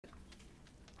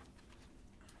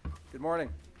Good morning.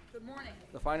 Good morning.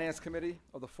 The Finance Committee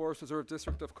of the Forest Reserve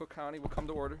District of Cook County will come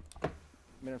to order.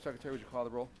 Madam Secretary, would you call the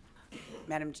roll?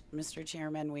 Mr.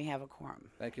 Chairman, we have a quorum.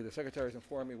 Thank you. The Secretary has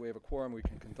informed me we have a quorum. We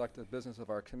can conduct the business of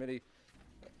our committee.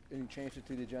 Any changes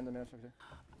to the agenda, Madam Secretary?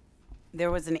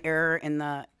 There was an error in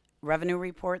the revenue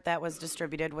report that was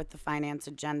distributed with the finance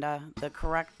agenda. The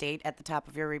correct date at the top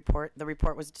of your report, the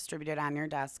report was distributed on your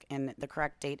desk, and the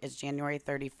correct date is January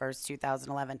 31st,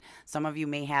 2011. Some of you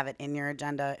may have it in your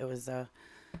agenda. It was a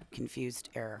confused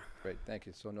error. Great, thank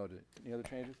you. So noted. Any other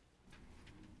changes?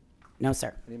 No,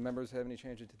 sir. Any members have any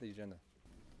changes to the agenda?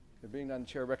 There being none, the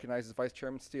Chair recognizes Vice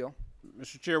Chairman Steele.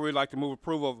 Mr. Chair, we'd like to move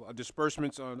approval of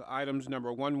disbursements on items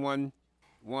number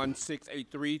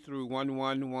 111683 through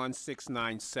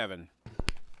 111697.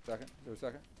 Second. Is there a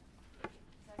second?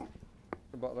 Second.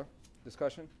 Mr. Butler.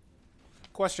 Discussion?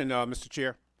 Question, Mr.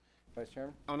 Chair. Vice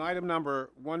Chairman? On item number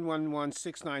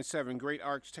 111697, Great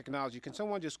Arcs Technology, can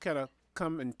someone just kind of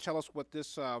come and tell us what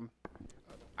this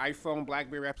iPhone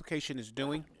BlackBerry application is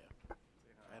doing? I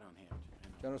don't have to.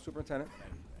 General Superintendent?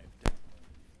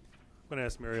 I'm going to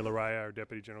ask Mary Lariah, our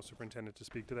Deputy General Superintendent, to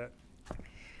speak to that.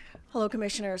 Hello,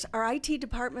 Commissioners. Our IT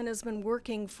department has been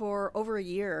working for over a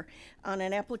year on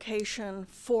an application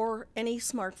for any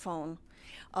smartphone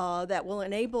that will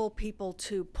enable people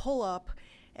to pull up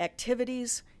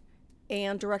activities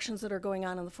and directions that are going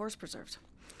on in the forest preserves.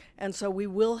 And so we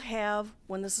will have,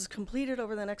 when this is completed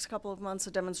over the next couple of months,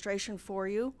 a demonstration for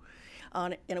you.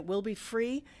 And it will be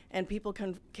free, and people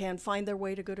can find their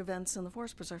way to good events in the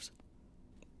forest preserves.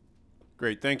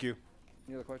 Great, thank you.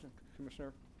 Any other questions?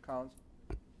 Commissioner Collins?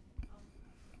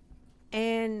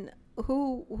 And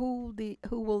who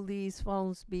will these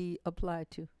phones be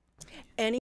applied to?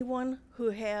 Anyone who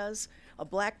has a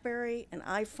BlackBerry, an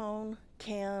iPhone,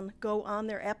 can go on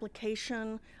their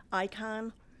application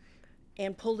icon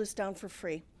and pull this down for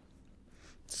free.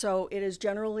 So it is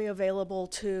generally available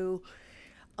to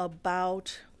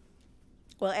about,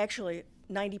 well, actually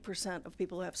 90% of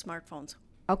people who have smartphones.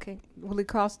 Okay. Will it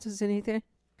cost us anything?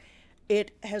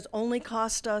 It has only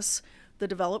cost us the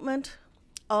development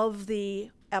of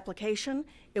the application.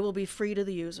 It will be free to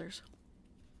the users.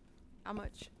 How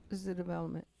much is the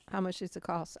development? How much is the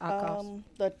cost? Our cost?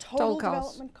 The total cost.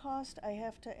 development cost, I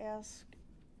have to ask.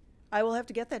 I will have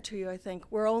to get that to you, I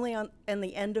think. We're only on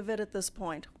the end of it at this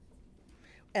point.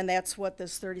 And that's what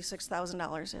this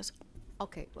 $36,000 is.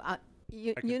 Okay. Well,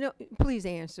 you know, please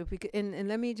answer. Because, and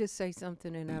let me just say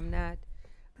something, and I'm not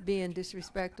being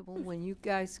disrespectful. When you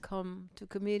guys come to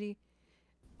committee,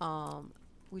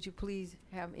 would you please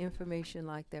have information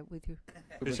like that with you?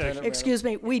 Excuse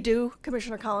me, we do,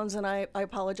 Commissioner Collins, and I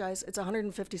apologize. It's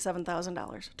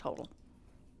 $157,000 total.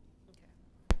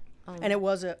 Okay. And it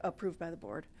was approved by the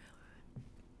board.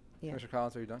 Yeah. Commissioner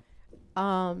Collins, are you done?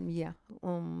 Yeah.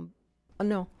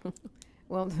 No.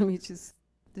 Well, let me just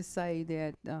say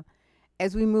that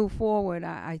as we move forward,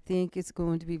 I think it's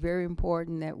going to be very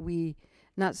important that we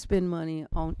not spend money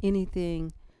on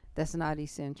anything that's not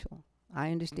essential.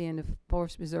 I understand the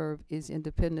Forest Reserve is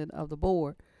independent of the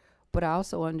board, but I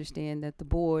also understand that the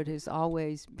board has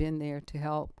always been there to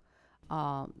help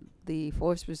the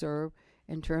Forest Reserve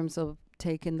in terms of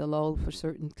taking the load for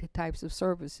certain types of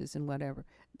services and whatever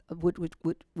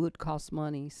would cost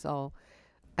money. So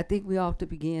I think we ought to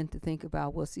begin to think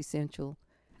about what's essential,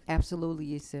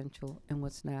 absolutely essential, and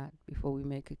what's not before we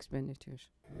make expenditures.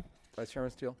 Vice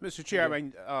Chairman Steele. Mr. Chair, I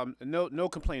mean, no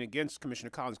complaint against Commissioner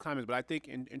Collins' comments, but I think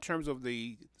in terms of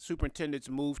the superintendent's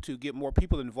move to get more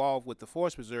people involved with the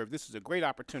Forest Reserve, this is a great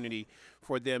opportunity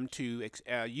for them to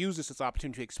use this as an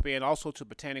opportunity to expand also to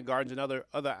botanic gardens and other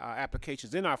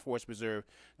applications in our Forest Reserve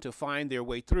to find their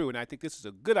way through. And I think this is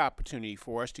a good opportunity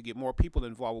for us to get more people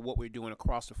involved with what we're doing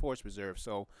across the Forest Reserve.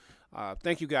 So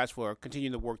thank you guys for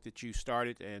continuing the work that you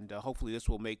started, and hopefully this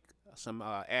will make some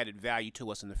added value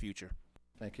to us in the future.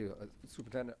 Thank you.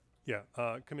 Superintendent. Yeah,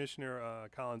 Commissioner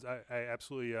Collins, I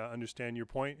absolutely understand your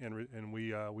point, and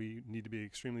we need to be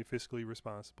extremely fiscally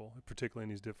responsible, particularly in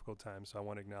these difficult times. So I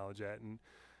want to acknowledge that, and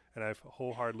I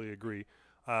wholeheartedly agree.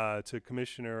 To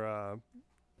Commissioner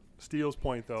Steele's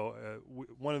point, though,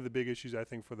 one of the big issues I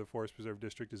think for the Forest Preserve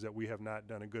District is that we have not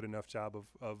done a good enough job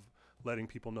of letting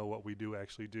people know what we do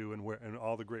actually do and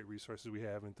all the great resources we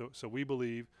have. And so we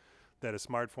believe that a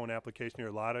smartphone application, there are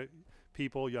a lot of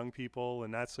people, young people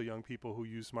and not so young people, who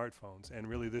use smartphones, and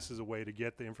really this is a way to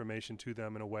get the information to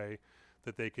them in a way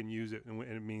that they can use it, and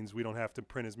it means we don't have to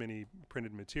print as many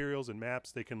printed materials and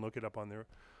maps. They can look it up on their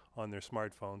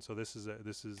smartphone. So this is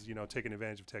taking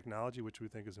advantage of technology, which we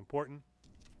think is important.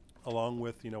 Along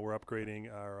with, we're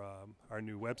upgrading our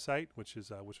new website, which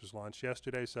was launched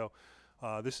yesterday. So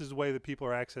This is the way that people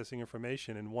are accessing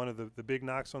information, and one of the big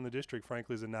knocks on the district,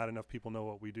 frankly, is that not enough people know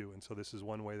what we do. And so this is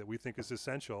one way that we think is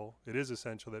essential. It is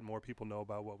essential that more people know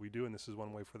about what we do, and this is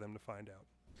one way for them to find out.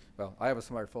 Well, I have a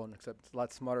smartphone, except it's a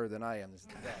lot smarter than I am.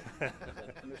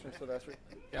 Commissioner Silvestri?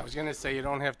 Yeah, I was going to say you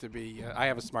don't have to be. I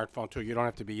have a smartphone too. You don't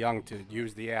have to be young to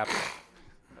use the app.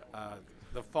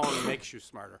 The phone makes you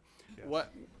smarter. Yes.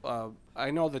 What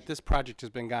I know that this project has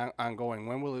been ongoing.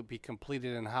 When will it be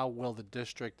completed, and how will the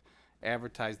district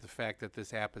advertise the fact that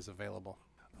this app is available?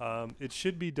 It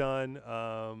should be done.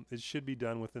 It should be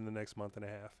done within the next month and a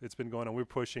half. It's been going on. We're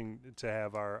pushing to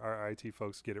have our IT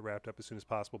folks get it wrapped up as soon as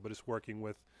possible, but it's working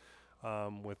with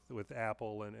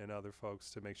Apple and other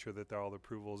folks to make sure that they're all the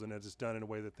approvals and that it's done in a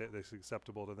way that's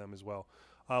acceptable to them as well.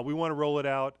 We want to roll it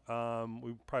out.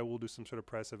 We probably will do some sort of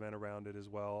press event around it as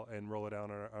well and roll it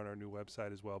out on our new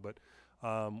website as well. But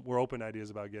we're open to ideas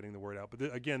about getting the word out.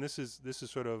 But again, this is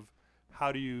sort of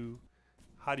how do you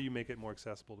make it more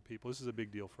accessible to people? This is a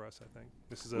big deal for us, I think.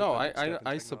 This is No, a step in I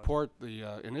technology. support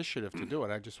the initiative to do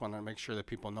it. I just want to make sure that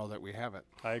people know that we have it.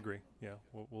 I agree. Yeah,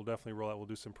 we'll definitely roll out. We'll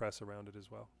do some press around it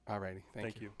as well. All righty.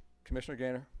 Thank you. Commissioner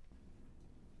Gaynor?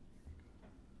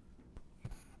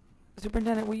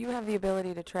 Superintendent, will you have the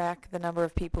ability to track the number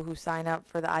of people who sign up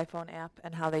for the iPhone app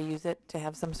and how they use it to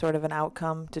have some sort of an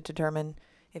outcome to determine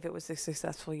if it was a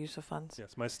successful use of funds?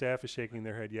 Yes, my staff is shaking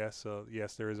their head yes. So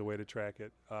yes, there is a way to track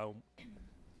it. When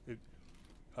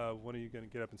are you going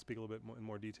to get up and speak a little bit in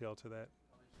more detail to that?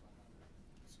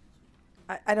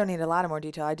 I don't need a lot of more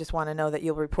detail. I just want to know that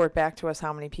you'll report back to us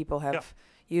how many people have Yeah.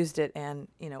 used it, and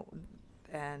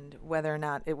and whether or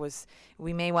not it was.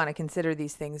 We may want to consider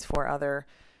these things for other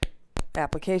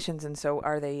applications, and so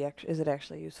are they? Is it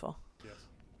actually useful?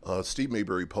 Yes. Steve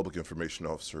Mayberry, Public Information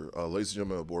Officer. Ladies and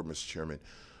gentlemen of the board, Mr. Chairman,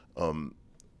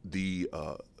 the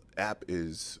app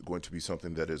is going to be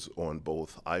something that is on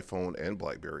both iPhone and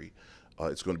BlackBerry.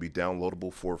 It's going to be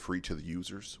downloadable for free to the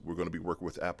users. We're going to be working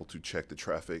with Apple to check the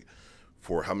traffic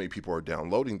for how many people are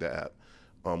downloading the app.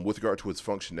 With regard to its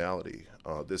functionality,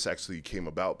 this actually came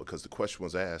about because the question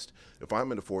was asked, if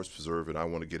I'm in a forest preserve and I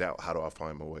want to get out, how do I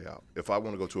find my way out? If I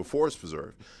want to go to a forest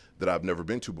preserve that I've never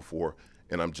been to before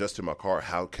and I'm just in my car,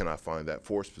 how can I find that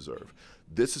forest preserve?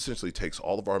 This essentially takes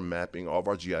all of our mapping, all of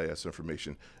our GIS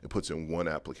information, and puts it in one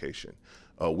application.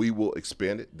 We will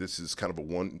expand it. This is kind of a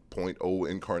 1.0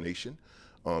 incarnation.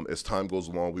 As time goes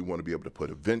along, we want to be able to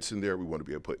put events in there. We want to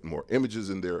be able to put more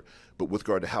images in there. But with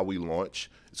regard to how we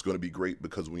launch, it's going to be great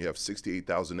because when you have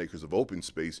 68,000 acres of open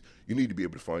space, you need to be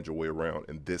able to find your way around,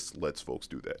 and this lets folks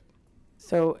do that.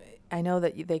 So I know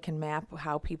that they can map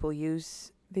how people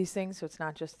use these things, so it's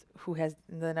not just who has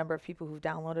the number of people who've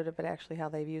downloaded it, but actually how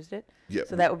they've used it. Yeah.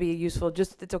 So that would be useful.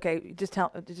 It's okay. Just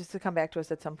to come back to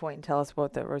us at some point and tell us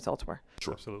what the results were.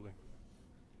 Sure. Absolutely.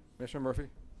 Commissioner Murphy?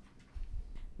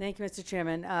 Thank you, Mr.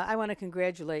 Chairman. I want to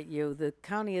congratulate you. The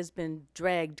county has been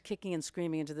dragged kicking and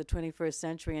screaming into the 21st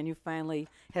century, and you finally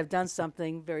have done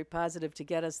something very positive to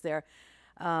get us there.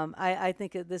 I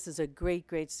think this is a great,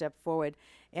 great step forward,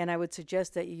 and I would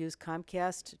suggest that you use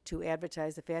Comcast to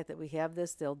advertise the fact that we have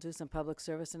this. They'll do some public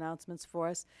service announcements for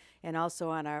us, and also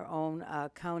on our own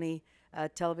county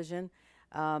television.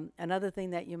 Another thing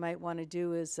that you might want to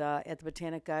do is at the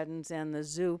Botanic Gardens and the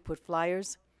zoo, put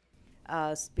flyers,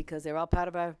 because they're all part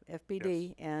of our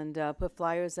FPD, Yes. and put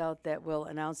flyers out that will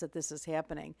announce that this is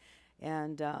happening.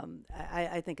 And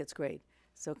I think it's great.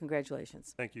 So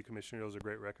congratulations. Thank you, Commissioner. Those are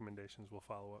great recommendations. We'll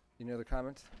follow up. Any other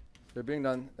comments? There being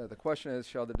none, the question is,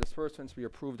 shall the disbursements be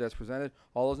approved as presented?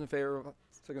 All those in favor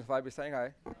signify by saying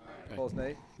aye. Opposed,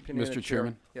 nay. Opinion of the Mr. chair.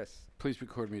 Chairman? Yes. Please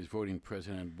record me as voting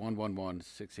President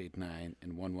 111689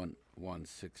 and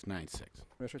 111696.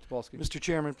 Commissioner Topolsky? Mr.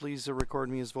 Chairman, please record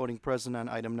me as voting present on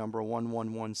item number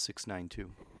 111692.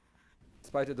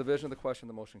 Despite the division of the question,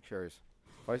 the motion carries.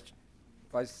 Mr.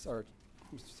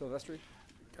 Silvestri?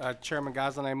 Chairman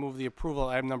Goslin, I move the approval of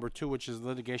item number 2, which is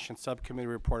litigation subcommittee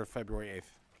report of February 8th. Is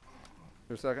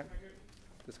there a second?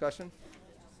 Discussion?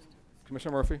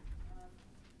 Commissioner Murphy? Okay.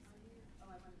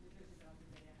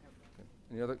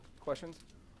 Any other questions?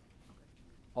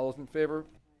 All those in favor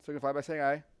signify by saying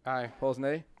aye. Aye. Opposed,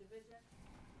 nay.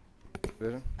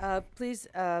 Division? Please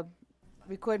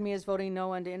record me as voting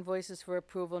no on the invoices for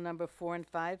approval number 4 and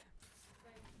 5.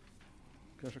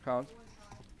 Commissioner Collins?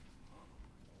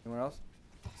 Anyone else?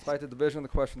 Despite the division of the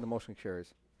question, the motion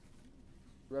carries.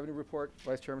 Revenue report,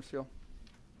 Vice Chairman Steele.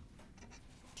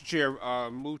 Mr. Chair,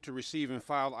 move to receive and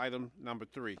file item number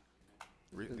 3,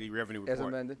 the revenue report. As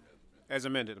amended. As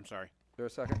amended, I'm sorry. Is there a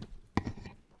second?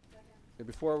 Okay,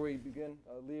 before we begin,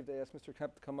 leave, they ask Mr.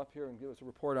 Kemp to come up here and give us a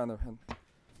report on the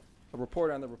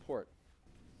report.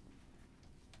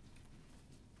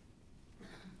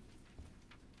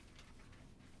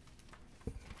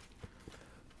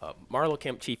 Marlo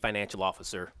Kemp, Chief Financial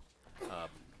Officer.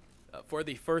 For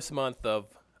the first month of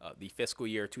the fiscal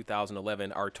year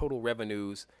 2011, our total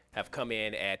revenues have come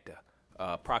in at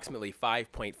approximately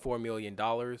 $5.4 million.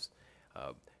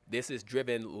 This is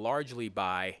driven largely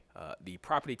by the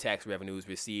property tax revenues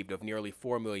received of nearly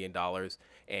 $4 million,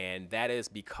 and that is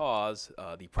because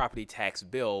the property tax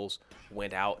bills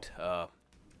went out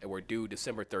and were due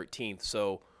December 13th.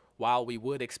 So while we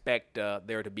would expect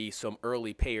there to be some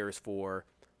early payers for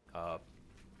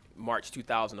March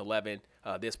 2011,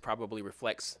 this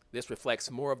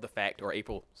reflects more of the fact, or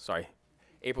April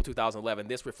 2011,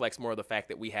 this reflects more of the fact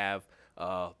that we have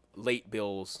late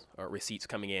bills or receipts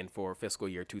coming in for fiscal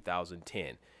year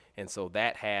 2010. And so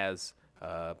that has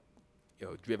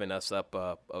driven us up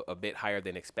a bit higher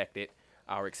than expected.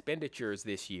 Our expenditures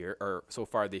this year, or so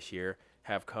far this year,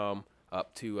 have come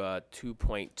up to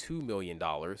 $2.2 million.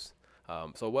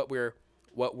 So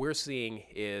what we're seeing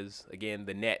is, again,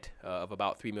 the net of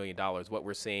about $3 million. What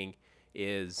we're seeing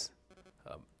is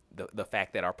the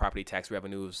fact that our property tax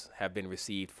revenues have been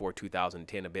received for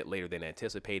 2010 a bit later than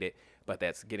anticipated, but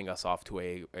that's getting us off to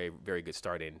a very good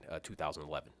start in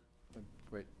 2011.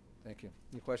 Great, thank you.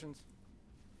 Any questions?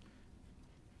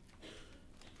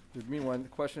 There being one, the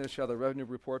question is, shall the revenue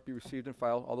report be received and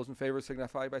filed? All those in favor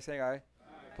signify by saying aye.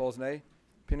 Opposed, nay.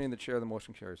 Opinion of the chair, the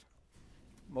motion carries.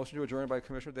 Motion to adjourn by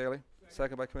Commissioner Daley,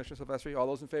 second by Commissioner Silvestri. All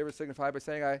those in favor signify by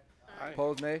saying aye.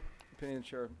 Opposed, nay. Opinion of the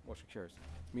chair, motion carries.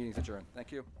 Meeting is adjourned.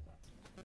 Thank you.